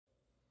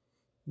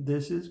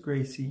This is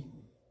Gracie.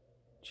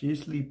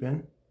 She's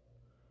sleeping.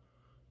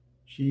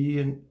 She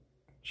and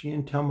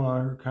Telma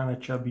are kind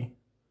of chubby.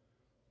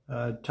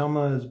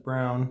 Telma is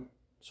brown,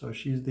 so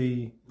she's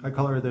I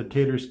call her the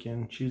tater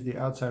skin. She's the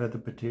outside of the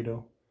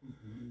potato.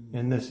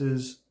 And this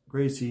is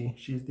Gracie.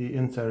 She's the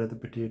inside of the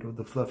potato,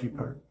 the fluffy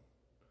part.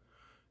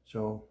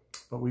 So,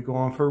 but we go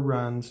on for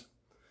runs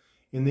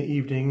in the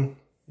evening,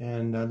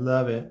 and I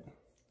love it.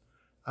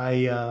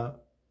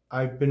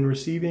 I've been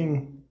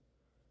receiving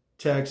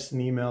texts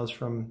and emails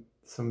from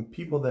some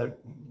people that,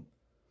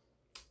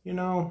 you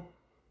know,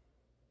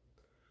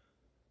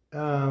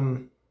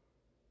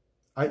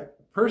 I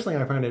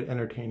find it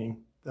entertaining,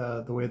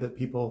 the way that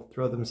people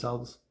throw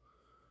themselves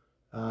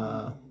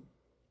on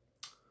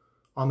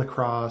the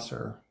cross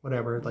or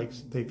whatever, like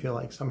they feel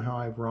like somehow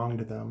I've wronged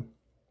them.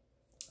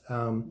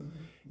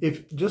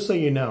 Just so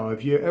you know,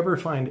 if you ever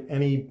find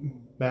any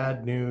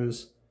bad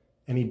news,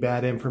 any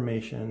bad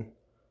information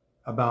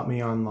about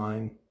me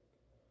online,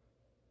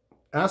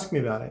 ask me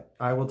about it.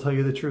 I will tell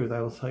you the truth.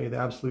 I will tell you the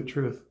absolute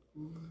truth.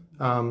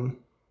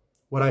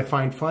 What I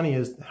find funny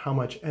is how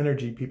much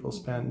energy people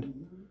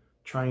spend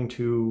trying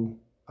to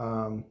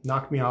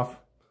knock me off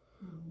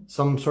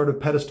some sort of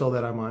pedestal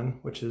that I'm on,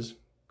 which is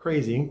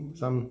crazy.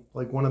 So I'm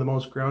like one of the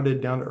most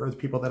grounded, down-to-earth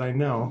people that I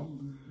know.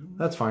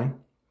 That's fine.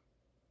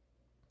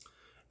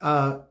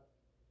 Now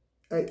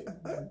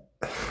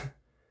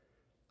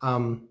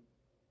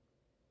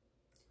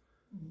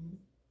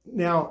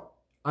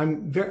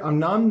I'm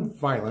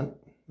non-violent.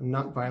 I'm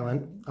not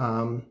violent.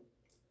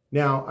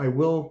 Now I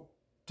will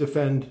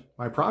defend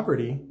my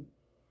property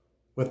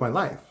with my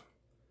life.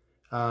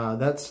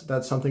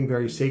 That's something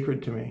very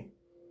sacred to me.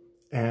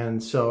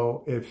 And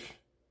so if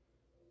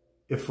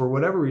for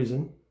whatever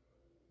reason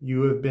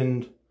you have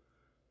been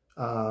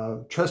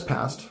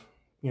trespassed,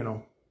 you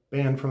know,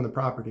 banned from the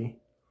property,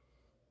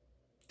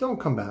 don't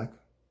come back.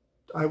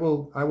 I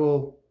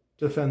will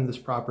defend this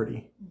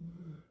property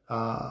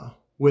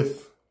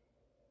with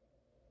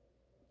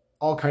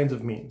all kinds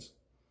of means.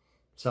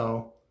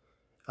 So,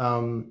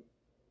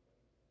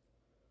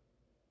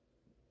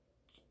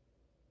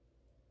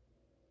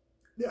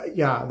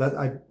 yeah,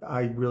 that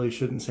I really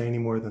shouldn't say any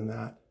more than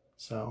that.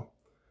 So,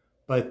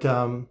 but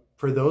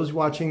for those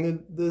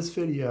watching this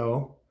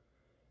video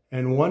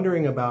and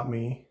wondering about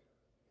me,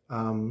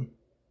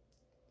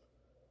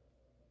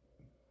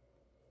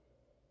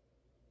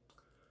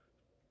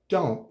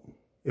 don't.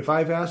 If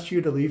I've asked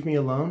you to leave me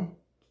alone,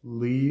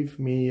 leave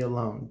me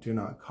alone. Do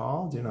not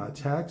call, do not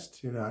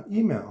text, do not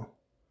email.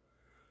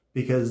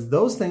 Because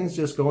those things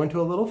just go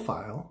into a little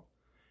file.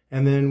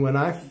 And then when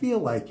I feel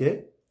like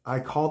it,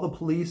 I call the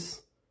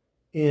police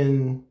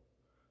in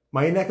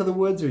my neck of the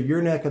woods or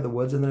your neck of the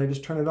woods, and then I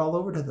just turn it all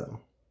over to them.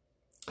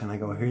 And I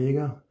go, here you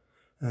go.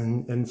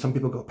 And some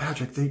people go,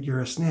 Patrick,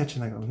 you're a snitch.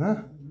 And I go,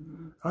 nah,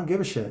 I don't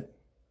give a shit.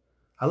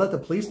 I let the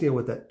police deal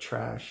with that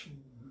trash.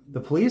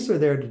 The police are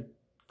there to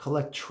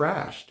collect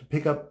trash, to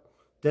pick up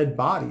dead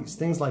bodies,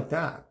 things like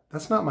that.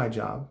 That's not my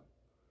job.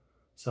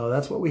 So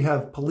that's what we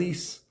have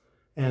police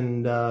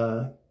and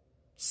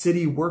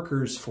city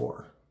workers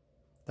for.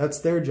 That's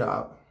their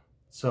job.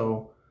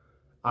 So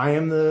I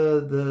am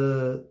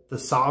the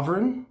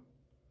sovereign.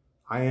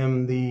 I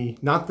am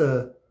not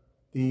the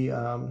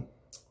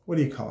what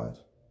do you call it?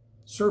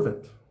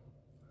 Servant.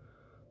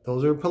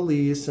 Those are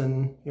police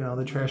and, you know,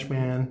 the trash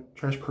man,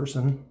 trash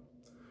person,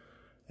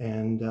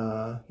 and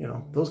you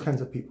know, those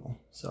kinds of people.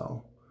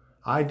 So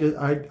I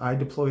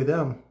deploy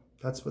them.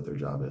 That's what their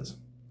job is.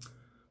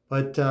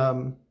 But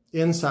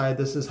inside,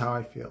 this is how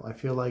I feel. I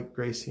feel like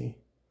Gracie,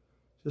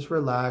 just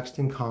relaxed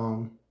and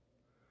calm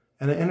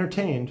and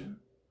entertained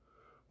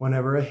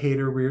whenever a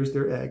hater rears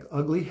their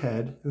ugly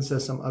head and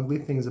says some ugly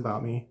things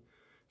about me,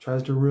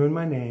 tries to ruin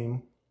my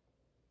name.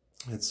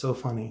 It's so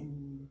funny.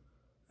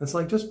 It's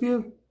like,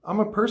 I'm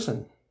a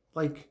person.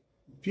 Like,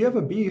 if you have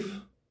a beef,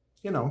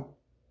 you know,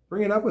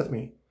 bring it up with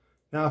me.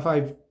 Now, if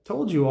I've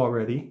told you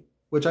already,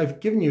 which I've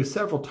given you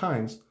several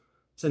times,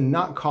 to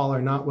not call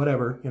or not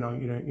whatever, you know,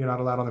 you're not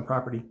allowed on the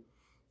property.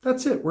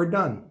 That's it. We're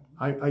done.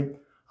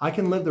 I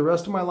can live the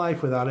rest of my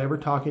life without ever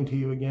talking to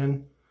you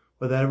again,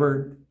 without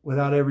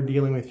ever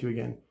dealing with you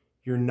again.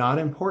 You're not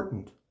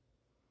important,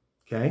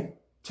 okay,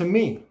 to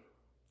me.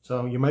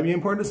 So you might be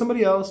important to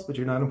somebody else, but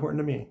you're not important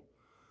to me.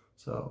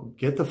 So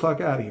get the fuck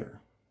out of here,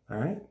 all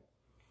right?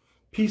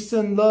 Peace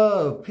and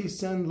love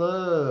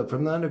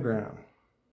from the underground.